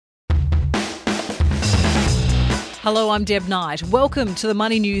Hello, I'm Deb Knight. Welcome to the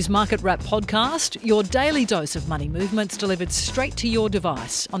Money News Market Wrap podcast, your daily dose of money movements delivered straight to your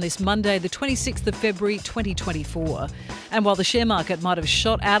device on this Monday, the 26th of February 2024. And while the share market might have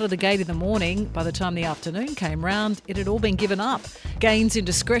shot out of the gate in the morning, by the time the afternoon came round, it had all been given up. Gains in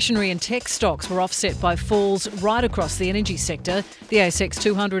discretionary and tech stocks were offset by falls right across the energy sector. The ASX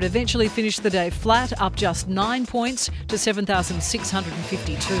 200 eventually finished the day flat, up just 9 points to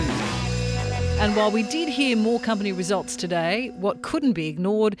 7,652. And while we did hear more company results today, what couldn't be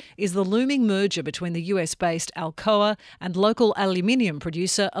ignored is the looming merger between the US-based Alcoa and local aluminium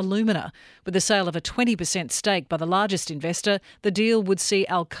producer Alumina. With the sale of a 20% stake by the largest investor, the deal would see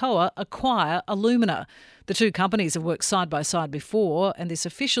Alcoa acquire Alumina. The two companies have worked side by side before, and this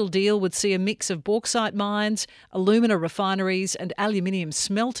official deal would see a mix of bauxite mines, alumina refineries and aluminium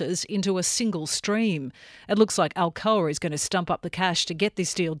smelters into a single stream. It looks like Alcoa is going to stump up the cash to get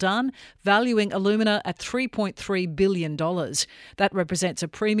this deal done, valuing alumina at $3.3 billion. That represents a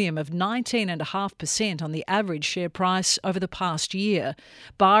premium of 19.5% on the average share price over the past year.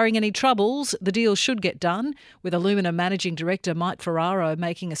 Barring any troubles, the deal should get done, with Alumina Managing Director Mike Ferraro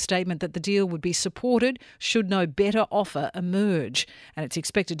making a statement that the deal would be supported should no better offer emerge. And it's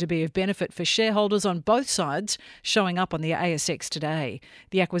expected to be of benefit for shareholders on both sides, showing up on the ASX today.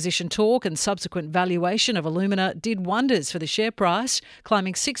 The acquisition talk and subsequent valuation of Alumina did wonders for the share price,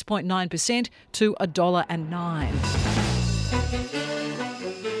 climbing 6.9% to $1.09.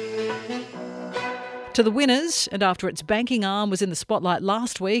 To the winners, and after its banking arm was in the spotlight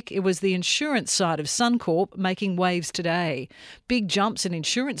last week, it was the insurance side of Suncorp making waves today. Big jumps in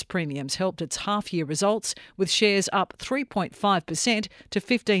insurance premiums helped its half-year results, with shares up 3.5% to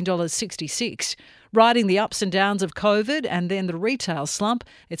 $15.66. Riding the ups and downs of COVID and then the retail slump,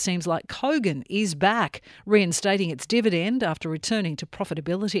 it seems like Kogan is back, reinstating its dividend after returning to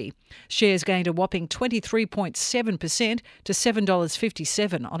profitability. Shares gained a whopping 23.7% to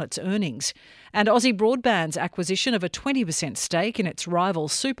 $7.57 on its earnings. And Aussie Broadband's acquisition of a 20% stake in its rival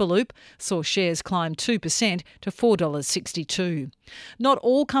Superloop saw shares climb 2% to $4.62. Not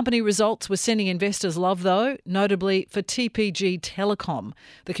all company results were sending investors love, though, notably for TPG Telecom.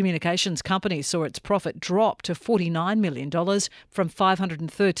 The communications company saw its profit drop to $49 million from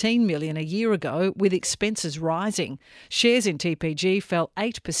 $513 million a year ago, with expenses rising. Shares in TPG fell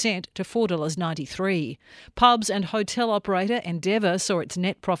 8% to $4.93. Pubs and hotel operator Endeavour saw its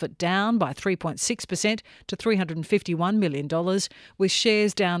net profit down by 3.6% to $351 million, with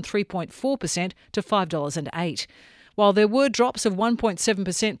shares down 3.4% to $5.08. While there were drops of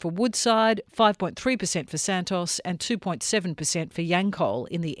 1.7% for Woodside, 5.3% for Santos and 2.7% for Yancoal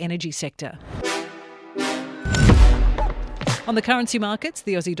in the energy sector. On the currency markets,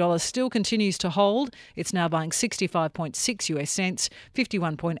 the Aussie dollar still continues to hold. It's now buying 65.6 US cents,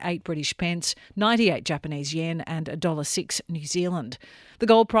 51.8 British pence, 98 Japanese yen and $1.06 New Zealand. The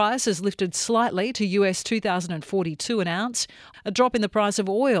gold price has lifted slightly to US 2,042 an ounce. A drop in the price of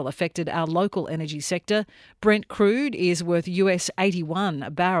oil affected our local energy sector. Brent crude is worth US 81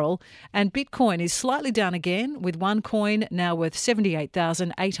 a barrel, and Bitcoin is slightly down again, with one coin now worth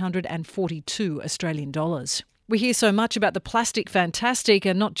 78,842 Australian dollars. We hear so much about the plastic fantastic,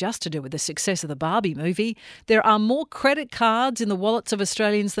 and not just to do with the success of the Barbie movie. There are more credit cards in the wallets of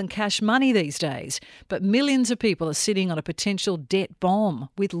Australians than cash money these days, but millions of people are sitting on a potential debt bomb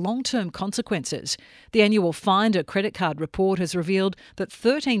with long-term consequences. The annual Finder credit card report has revealed that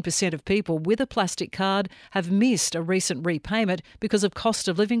 13% of people with a plastic card have missed a recent repayment because of cost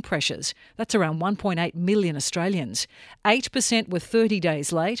of living pressures. That's around 1.8 million Australians. 8% were 30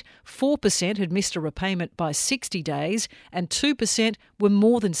 days late, 4% had missed a repayment by 60 days, and 2% were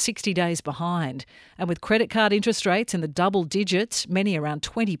more than 60 days behind. And with credit card interest rates in the double digits, many around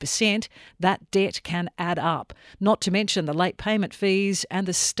 20%, that debt can add up. Not to mention the late payment fees and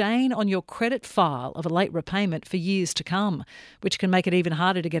the stain on your credit file of a late repayment for years to come, which can make it even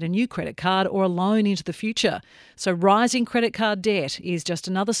harder to get a new credit card or a loan into the future. So rising credit card debt is just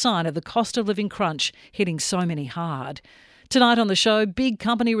another sign of the cost of living crunch hitting so many hard. Tonight on the show, big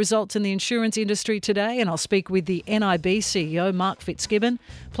company results in the insurance industry today, and I'll speak with the NIB CEO, Mark Fitzgibbon.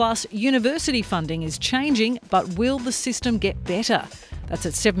 Plus, university funding is changing, but will the system get better? That's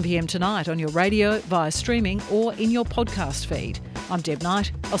at 7 p.m. tonight on your radio, via streaming or in your podcast feed. I'm Deb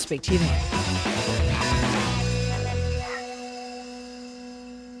Knight. I'll speak to you then.